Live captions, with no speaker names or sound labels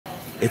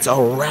It's a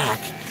rack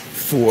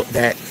for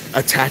that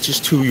attaches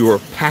to your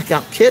pack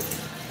out kit,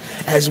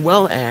 as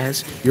well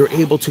as you're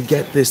able to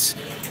get this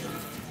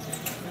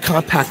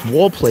compact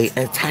wall plate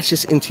and attach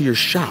this into your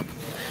shop.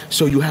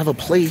 So you have a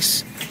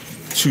place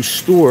to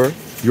store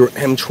your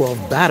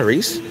M12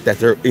 batteries that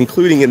they're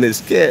including in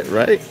this kit,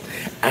 right?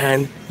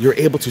 And you're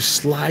able to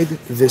slide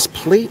this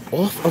plate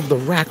off of the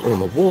rack on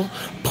the wall,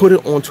 put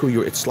it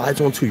onto it slides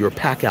onto your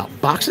pack out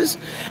boxes,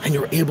 and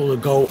you're able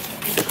to go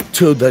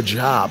to the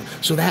job.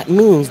 So that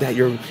means that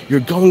you're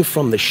going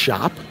from the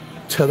shop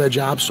to the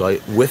job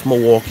site with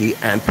Milwaukee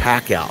and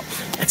pack out.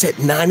 That's at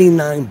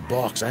 99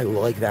 bucks. I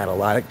like that a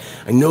lot.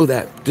 I know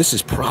that this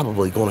is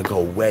probably going to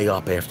go way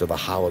up after the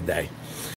holiday.